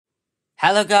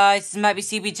Hello guys, this might be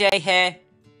CBJ here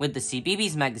with the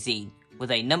CBeebies magazine with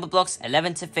a number blocks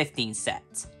 11 to 15 set.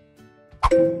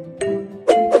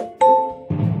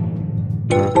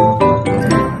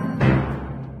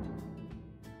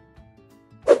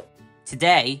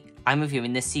 Today, I'm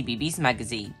reviewing the CBeebies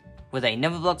magazine with a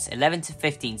number blocks 11 to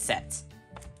 15 set.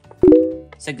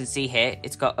 So you can see here,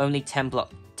 it's got only 10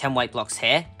 white blocks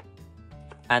here.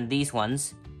 And these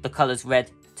ones, the colours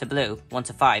red to blue, 1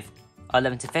 to 5, are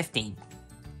 11 to 15.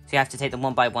 So you have to take them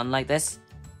one by one like this.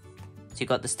 So you've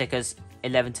got the stickers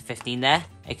 11 to 15 there.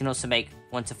 You can also make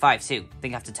 1 to 5 too. I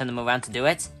think you have to turn them around to do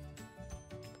it.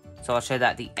 So I'll show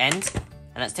that at the end.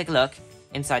 And let's take a look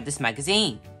inside this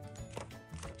magazine.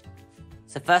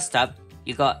 So first up,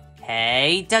 you got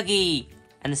Hey Dougie!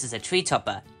 And this is a tree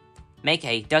topper. Make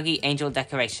a Dougie angel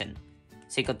decoration.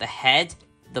 So you got the head,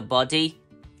 the body,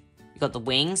 you got the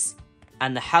wings,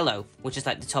 and the halo, which is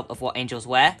like the top of what angels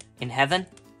wear in heaven.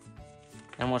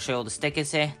 And we'll show you all the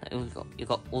stickers here. You've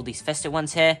got all these festive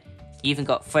ones here. You even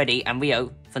got Freddy and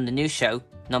Rio from the new show,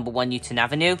 number 1 Newton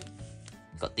Avenue.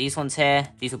 You've got these ones here.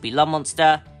 These will be Love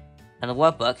Monster. And the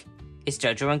workbook is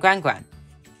Jojo and Gran Gran.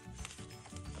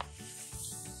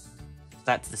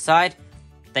 That to the side.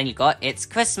 Then you got It's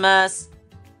Christmas.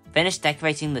 Finish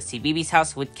decorating the CBeebies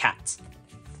house with cat.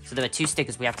 So there are 2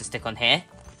 stickers we have to stick on here.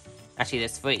 Actually,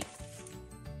 there's 3.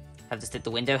 Have to stick the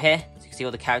window here, so you can see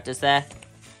all the characters there.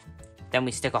 Then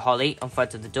we stick a holly on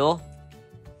front of the door.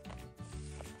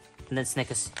 And then stick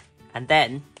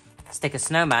a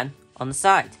snowman on the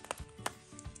side.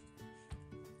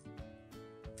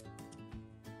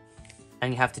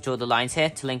 And you have to draw the lines here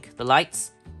to link the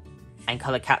lights. And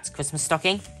colour Cat's Christmas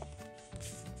stocking.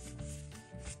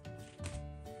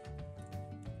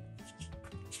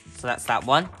 So that's that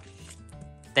one.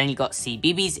 Then you got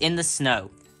CBeebies in the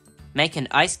snow. Make an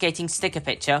ice skating sticker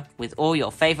picture with all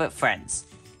your favourite friends.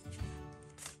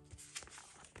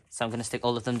 So I'm going to stick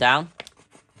all of them down.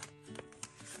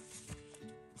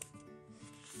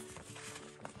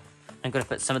 I'm going to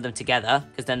put some of them together,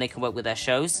 because then they can work with their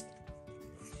shows.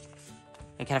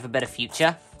 They can have a better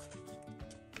future.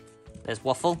 There's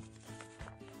Waffle.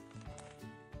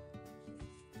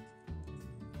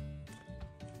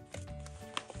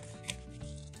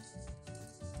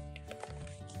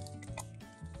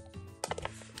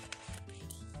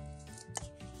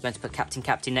 I'm going to put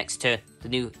Captain next to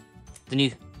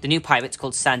the new pirates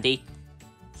called Sandy.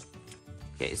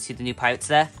 Okay, you see the new pirates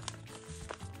there.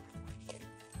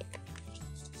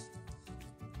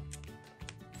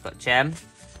 Got Gem.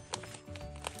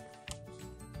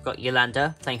 Got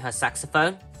Yolanda playing her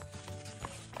saxophone.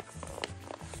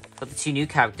 Got the 2 new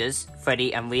characters,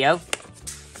 Freddy and Rio.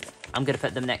 I'm going to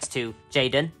put them next to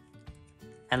Jaden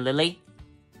and Lily.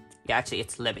 Yeah, actually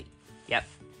it's Libby. Yep.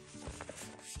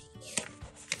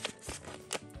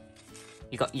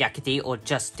 You got Yakety or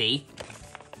Just D.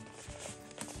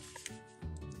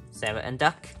 Sarah and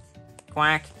Duck.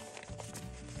 Quack.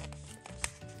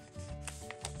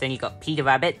 Then you got Peter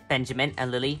Rabbit, Benjamin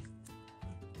and Lily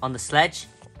on the sledge.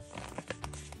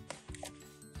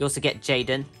 You also get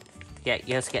Jaden. Yeah,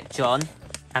 you also get John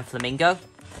and Flamingo.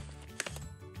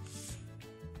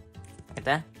 Right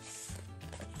there.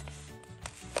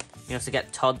 You also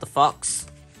get Todd the Fox.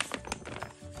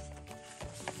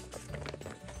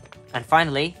 And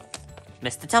finally,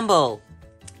 Mr. Tumble.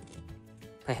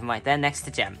 Put him right there next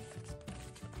to Gem.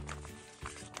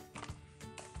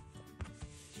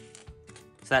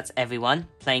 So that's everyone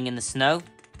playing in the snow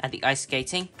and the ice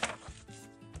skating.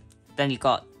 Then you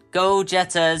got Go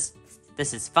Jetters!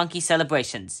 This is Funky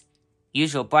Celebrations.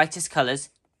 Use your brightest colours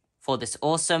for this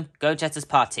awesome Go Jetters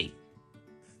party.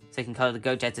 So you can colour the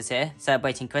Go Jetters here,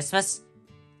 celebrating Christmas.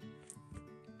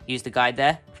 Use the guide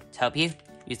there to help you.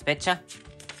 Use the picture.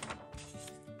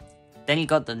 Then you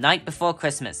got The Night Before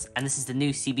Christmas, and this is the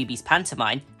new CBeebies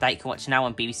pantomime that you can watch now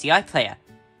on BBC iPlayer.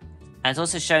 And it's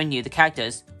also showing you the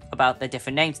characters about their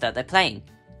different names that they're playing.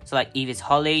 So like Eve is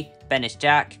Holly, Ben is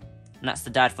Jack, and that's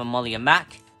the dad from Molly and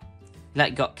Mac.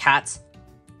 Like you got Kat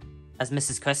as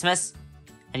Mrs. Christmas,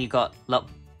 and you got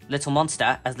Little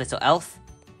Monster as Little Elf.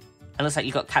 And it looks like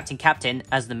you got Captain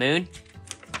as the Moon.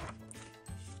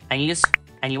 And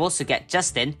you also get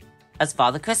Justin as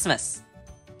Father Christmas.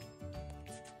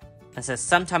 And says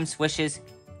sometimes wishes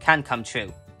can come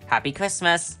true. Happy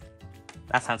Christmas.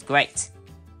 That sounds great.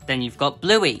 Then you've got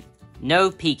Bluey. No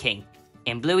peeking.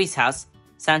 In Bluey's house,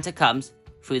 Santa comes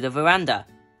through the veranda.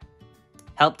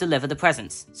 Help deliver the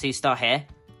presents. So you start here.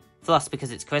 Floss because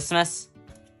it's Christmas.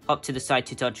 Hop to the side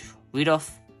to dodge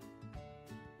Rudolph.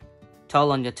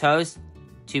 Toll on your toes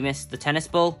to miss the tennis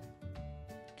ball.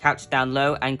 Couch down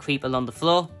low and creep along the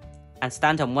floor. And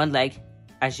stand on one leg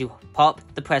as you pop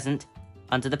the present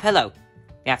under the pillow.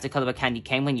 You have to colour a candy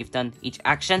cane when you've done each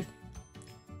action.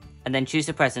 And then choose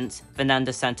the presents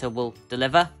Fernando Santa will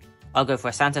deliver. I'll go for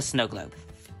a Santa snow globe.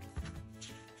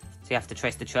 So you have to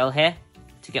trace the trail here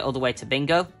to get all the way to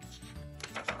bingo.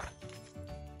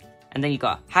 And then you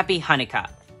got Happy Hanukkah.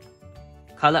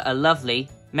 Colour a lovely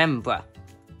membra.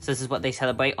 So this is what they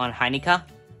celebrate on Hanukkah.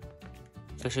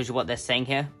 So it shows you what they're saying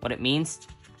here, what it means.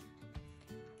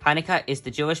 Hanukkah is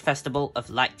the Jewish festival of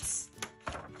lights.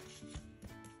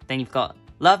 Then you've got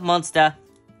Love Monster.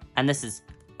 And this is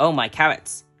Oh My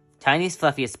Carrots. Tiny's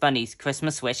fluffiest bunny's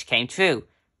Christmas wish came true.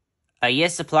 A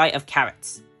year's supply of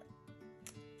carrots.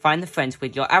 Find the friends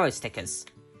with your arrow stickers.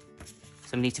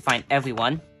 So we need to find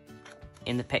everyone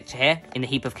in the picture here, in the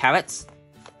heap of carrots.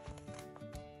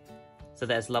 So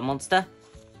there's Love Monster.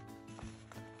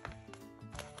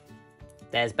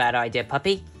 There's Bad Idea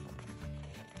Puppy.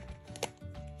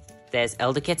 There's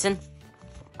Elder Kitten.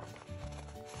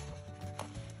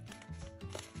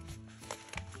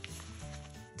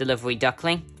 Delivery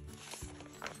Duckling.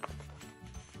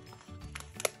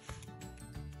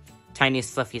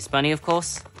 Tiniest Fluffiest Bunny, of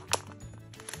course.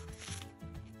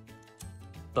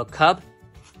 Book Cub.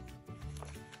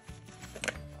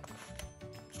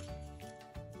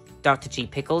 Dr. G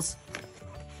Pickles.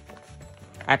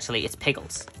 Actually, it's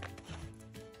Pickles.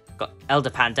 Got Elder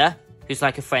Panda, who's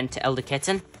like a friend to Elder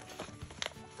Kitten.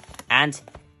 And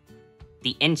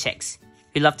the Inchicks,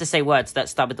 who love to say words that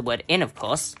start with the word in, of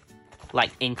course.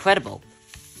 Like incredible.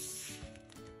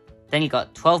 Then you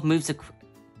got 12 moves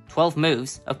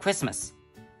of Christmas.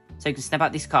 So you can snap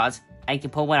out these cards and you can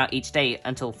pull one out each day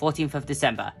until 14th of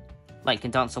December. Like you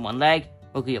can dance on one leg,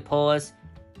 wiggle your paws,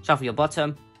 shuffle your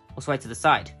bottom, or sway to the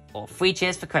side, or 3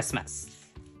 cheers for Christmas.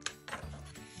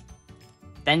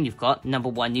 Then you've got number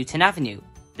 1 Newton Avenue.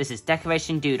 This is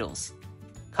Decoration Doodles.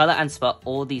 Colour and spot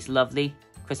all these lovely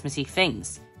Christmassy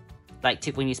things. Like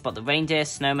when you spot the reindeer,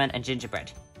 snowman, and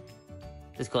gingerbread.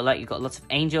 This got like you've got lots of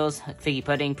angels, figgy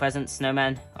pudding, presents,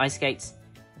 snowman, ice skates.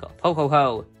 You've got ho ho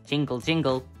ho, jingle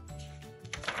jingle.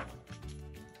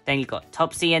 Then you've got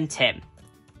Topsy and Tim.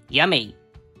 Yummy!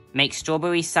 Make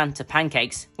strawberry Santa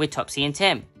pancakes with Topsy and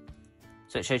Tim.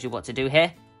 So it shows you what to do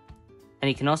here. And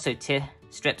you can also tear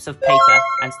strips of paper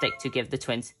and stick to give the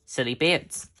twins silly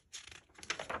beards.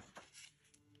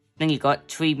 Then you got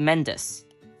Tremendous.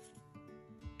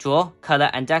 Draw, colour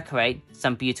and decorate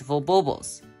some beautiful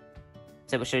baubles.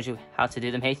 So it shows you how to do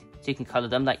them here. So you can colour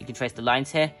them, like you can trace the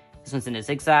lines here. This one's in a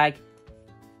zigzag.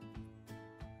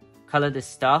 Colour this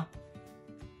star.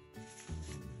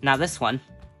 Now this one,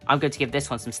 I'm going to give this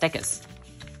one some stickers.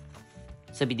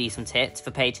 So it'll be these ones here. It's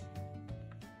for page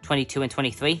 22 and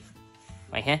 23.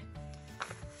 Right here.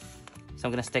 So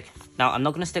I'm going to stick... Now, I'm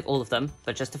not going to stick all of them,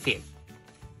 but just a few.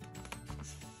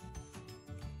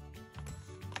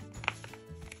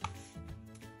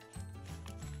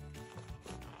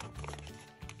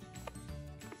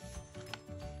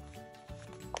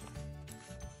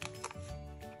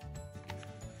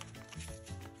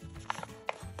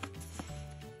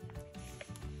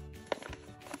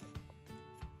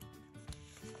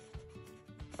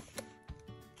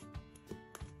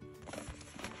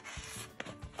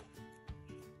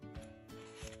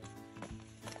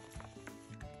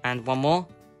 And one more,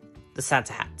 the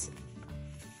Santa hat.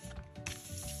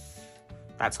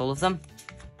 That's all of them.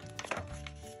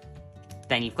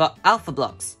 Then you've got Alpha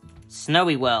Blocks,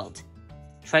 Snowy World.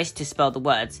 Trace to spell the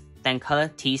words, then colour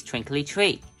T's Twinkly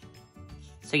Tree.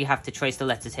 So you have to trace the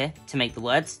letters here to make the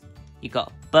words. You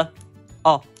got B,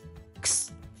 O,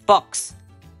 X, box.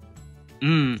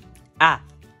 Man.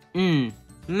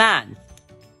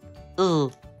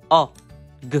 O,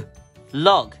 G,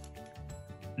 log.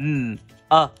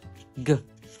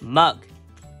 Mug.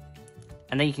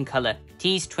 And then you can colour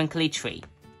T's Twinkly Tree.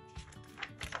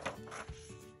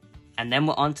 And then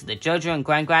we're on to the Jojo and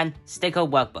Gran Gran Sticker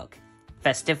Workbook.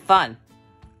 Festive fun.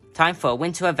 Time for a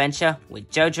winter adventure with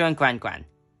Jojo and Gran Gran.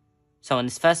 So on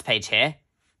this first page here,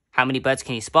 how many birds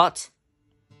can you spot?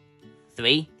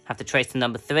 3. Have to trace the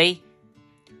number 3.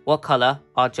 What colour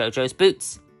are Jojo's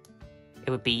boots?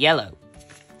 It would be yellow.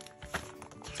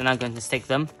 So now I'm going to stick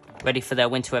them, ready for their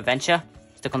winter adventure.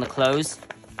 Stick on the clothes.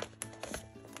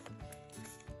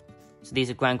 So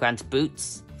these are Gran Gran's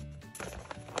boots.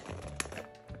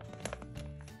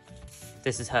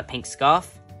 This is her pink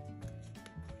scarf.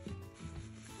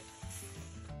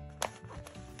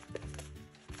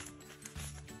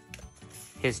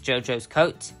 Here's Jojo's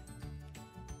coat.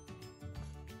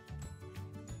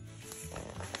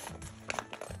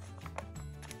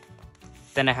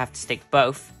 Then I have to stick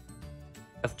both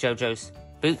of Jojo's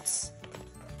boots.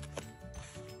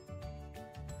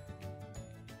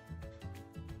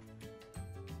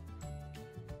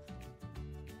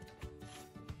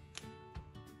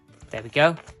 There we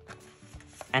go.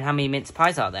 And how many mince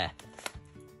pies are there?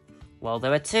 Well,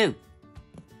 there are 2.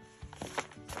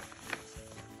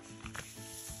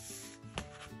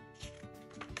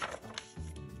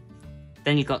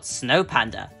 Then you've got Snow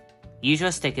Panda. Use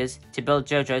your stickers to build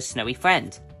JoJo's snowy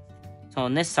friend. So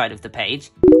on this side of the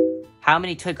page, how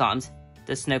many twig arms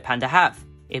does Snow Panda have?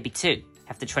 It'd be 2.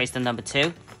 Have to trace the number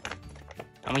 2.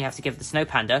 And we have to give the Snow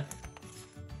Panda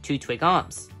 2 twig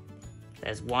arms.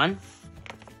 There's 1.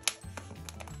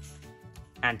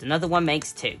 And another one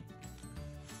makes 2.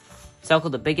 Circle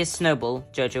the biggest snowball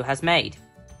JoJo has made.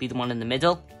 Be the one in the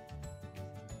middle.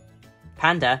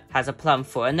 Panda has a plum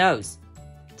for a nose.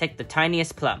 Take the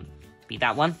tiniest plum. Be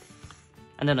that one.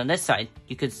 And then on this side,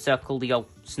 you could circle the old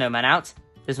snowman out.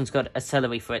 This one's got a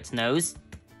celery for its nose.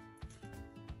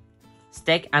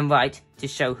 Stick and write to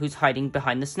show who's hiding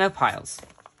behind the snow piles.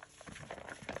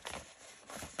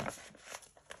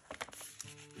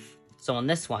 So on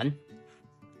this one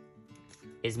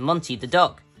is Monty the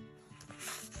dog.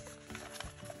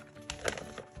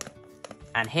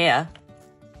 And here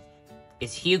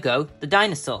is Hugo the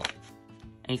dinosaur.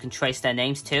 And you can trace their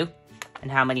names too.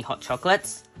 And how many hot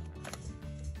chocolates?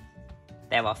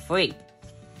 There are 3.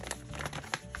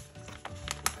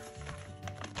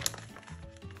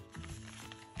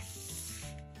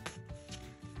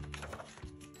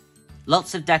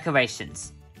 Lots of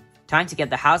decorations. Time to get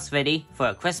the house ready for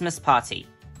a Christmas party.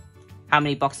 How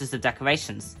many boxes of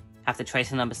decorations? Have to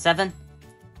trace the number 7.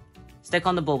 Stick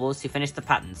on the baubles to finish the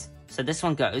patterns. So this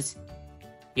one goes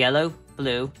yellow,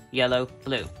 blue, yellow,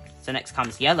 blue. So next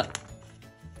comes yellow.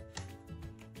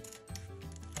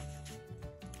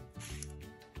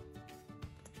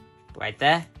 Right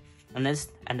there. And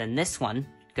then this one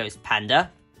goes panda,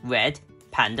 red,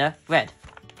 red.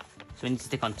 So we need to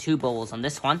stick on 2 baubles on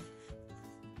this one.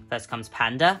 First comes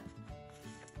panda.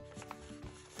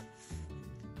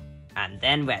 And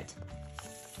then red.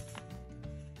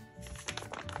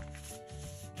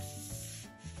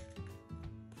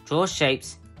 Draw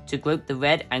shapes to group the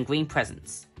red and green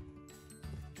presents.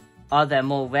 Are there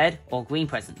more red or green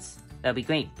presents? They'll be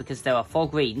green because there are 4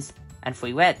 greens and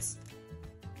 3 reds.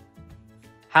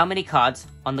 How many cards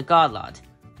on the garland?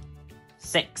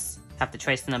 6. Have to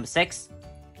trace the number 6.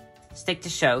 Stick to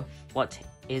show what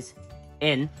is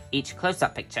in each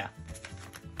close-up picture.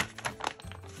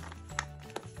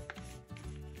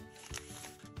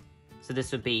 So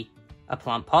this would be a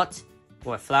plant pot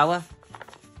or a flower.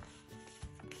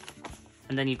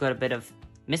 And then you've got a bit of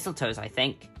mistletoes, I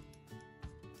think.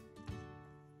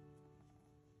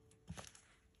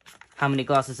 How many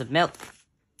glasses of milk?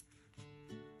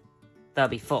 That'll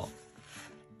be 4.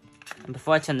 And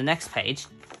before I turn the next page,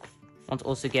 I want to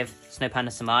also give Snow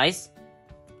Panda some eyes.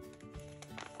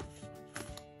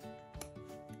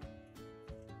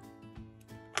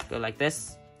 Go like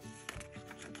this.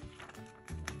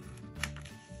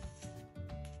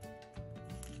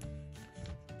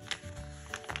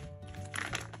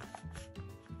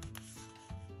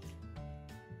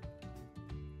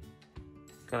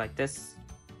 Go like this.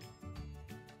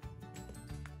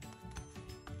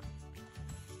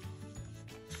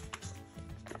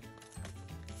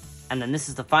 And then this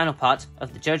is the final part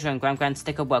of the JoJo and Gran Gran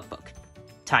sticker workbook.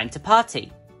 Time to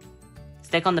party!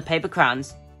 Stick on the paper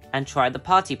crowns and try the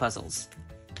party puzzles.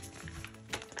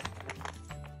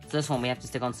 So this one we have to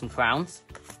stick on some crowns.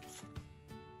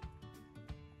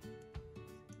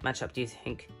 Match up, do you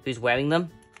think, who's wearing them?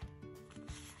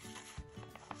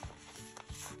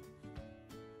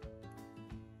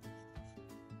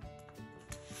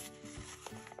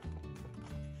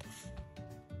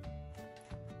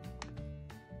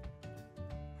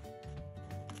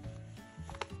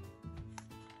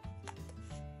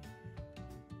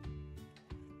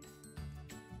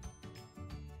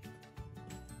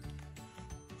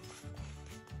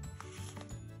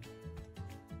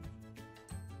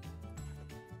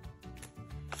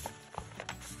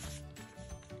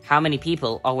 How many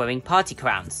people are wearing party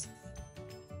crowns?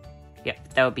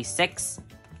 Yep, there will be 6.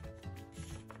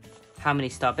 How many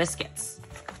star biscuits?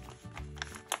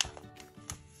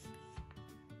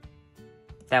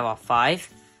 There are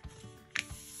 5.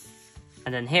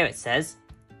 And then here it says,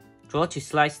 draw to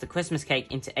slice the Christmas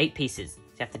cake into 8 pieces. So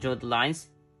you have to draw the lines,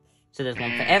 so there's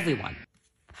one for everyone.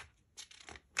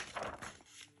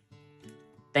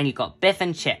 Then you've got Biff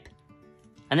and Chip.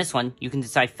 And this one, you can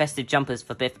decide festive jumpers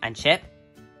for Biff and Chip.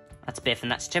 That's Biff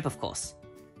and that's Chip, of course.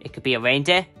 It could be a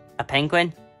reindeer, a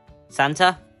penguin,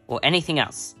 Santa, or anything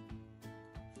else.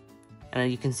 And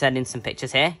then you can send in some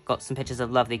pictures here. Got some pictures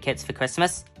of lovely kids for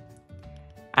Christmas.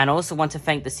 And I also want to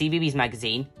thank the CBeebies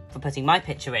magazine for putting my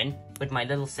picture in with my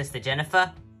little sister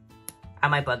Jennifer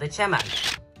and my brother Cheman.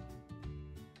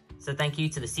 So thank you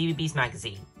to the CBeebies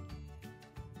magazine.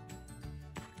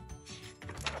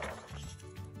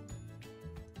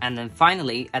 And then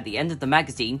finally, at the end of the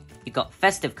magazine, you got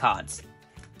festive cards.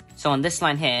 So on this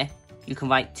line here, you can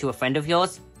write to a friend of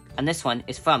yours, and this one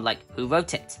is from, like, who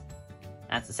wrote it.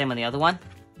 And it's the same on the other one.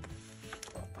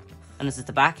 And this is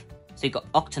the back. So you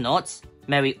got Octonauts,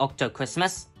 Merry Octo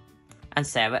Christmas, and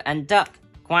Sarah and Duck,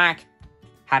 quack,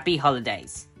 Happy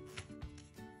Holidays.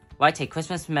 Write a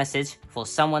Christmas message for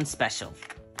someone special.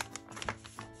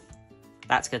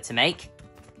 That's good to make.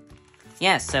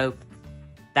 Yeah, so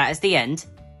that is the end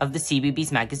of the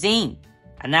CBeebies magazine.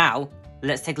 And now,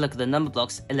 let's take a look at the number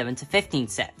blocks 11 to 15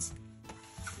 sets.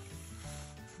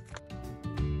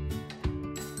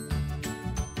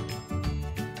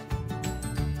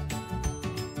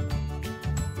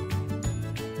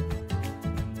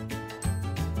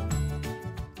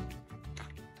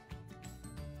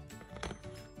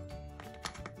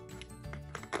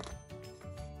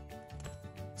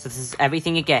 So this is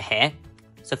everything you get here.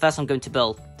 So first I'm going to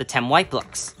build the 10 white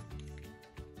blocks.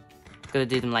 I'm going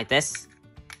to do them like this.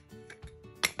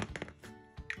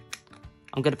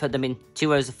 I'm going to put them in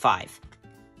 2 rows of 5.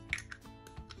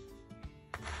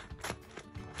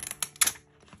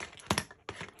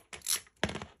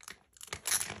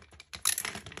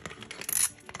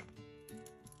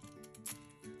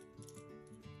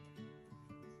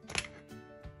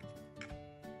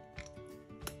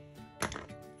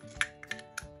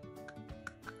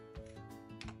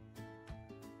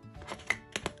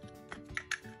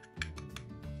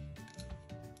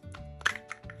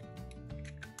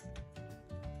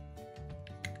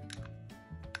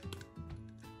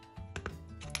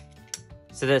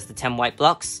 So there's the 10 white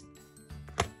blocks.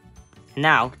 And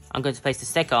now I'm going to place the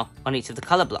sticker on each of the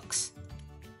color blocks.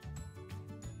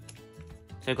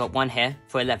 So I've got one here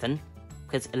for 11,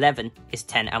 because 11 is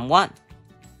 10 and 1.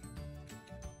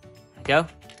 There we go.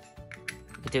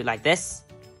 You can do it like this.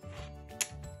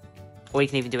 Or you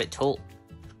can even do it tall.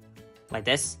 Like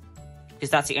this. Because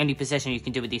that's the only position you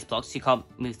can do with these blocks. You can't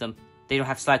move them. They don't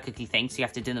have slide cookie things, so you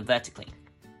have to do them vertically.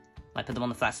 Like put them on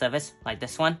the flat surface, like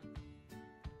this one.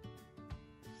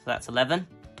 So that's 11.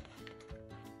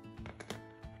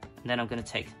 And then I'm going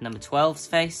to take number 12's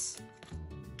face,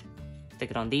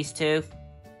 stick it on these two.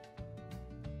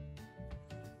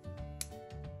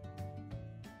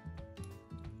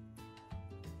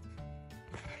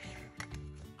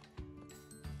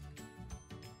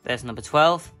 There's number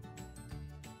 12.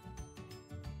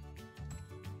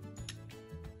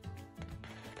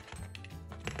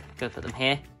 Go put them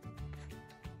here.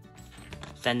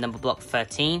 Then number block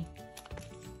 13.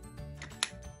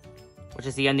 Which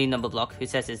is the only number block who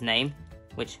says his name,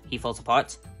 which he falls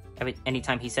apart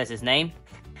anytime he says his name.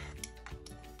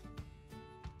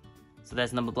 So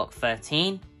there's number block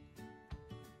 13.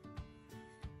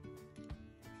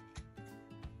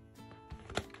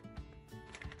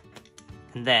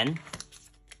 And then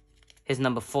his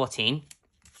number 14.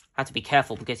 I have to be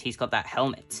careful because he's got that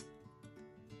helmet.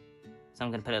 So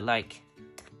I'm going to put it like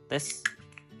this.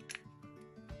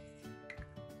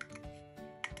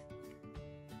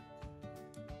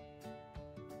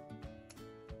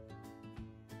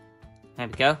 There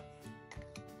we go.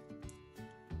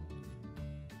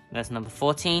 There's number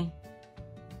 14.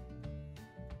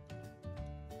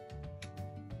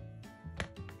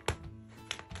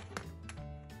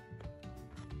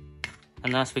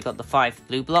 And last we got the 5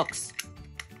 blue blocks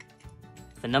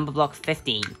for number block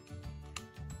 15.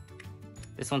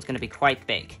 This one's going to be quite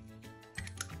big.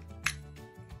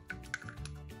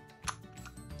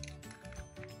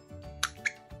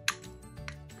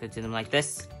 Could do them like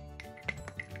this.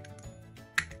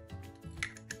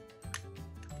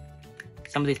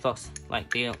 Some of these blocks, like,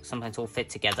 they sometimes all fit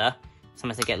together.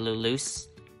 Sometimes they get a little loose.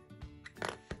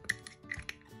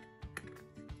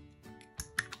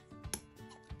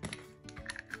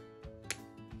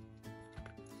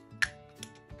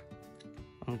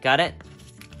 And got it.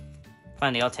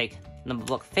 Finally, I'll take number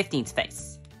block 15's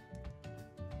face.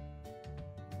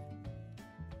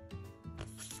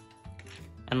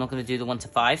 I'm not going to do the 1 to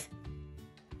 5.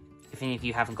 If any of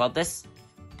you haven't got this.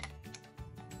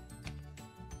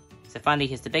 So finally,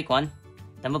 here's the big one,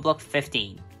 number block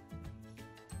 15,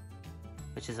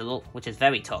 which is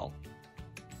very tall.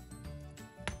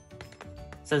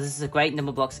 So this is a great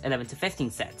number blocks 11 to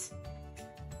 15 set,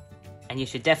 and you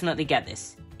should definitely get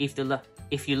this.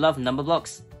 If you love number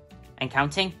blocks and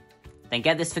counting, then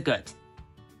get this for good.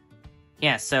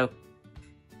 Yeah, so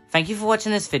thank you for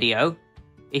watching this video.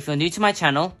 If you're new to my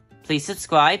channel, please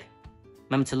subscribe.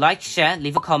 Remember to like, share,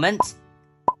 leave a comment,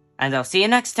 and I'll see you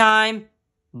next time.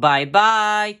 Bye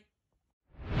bye!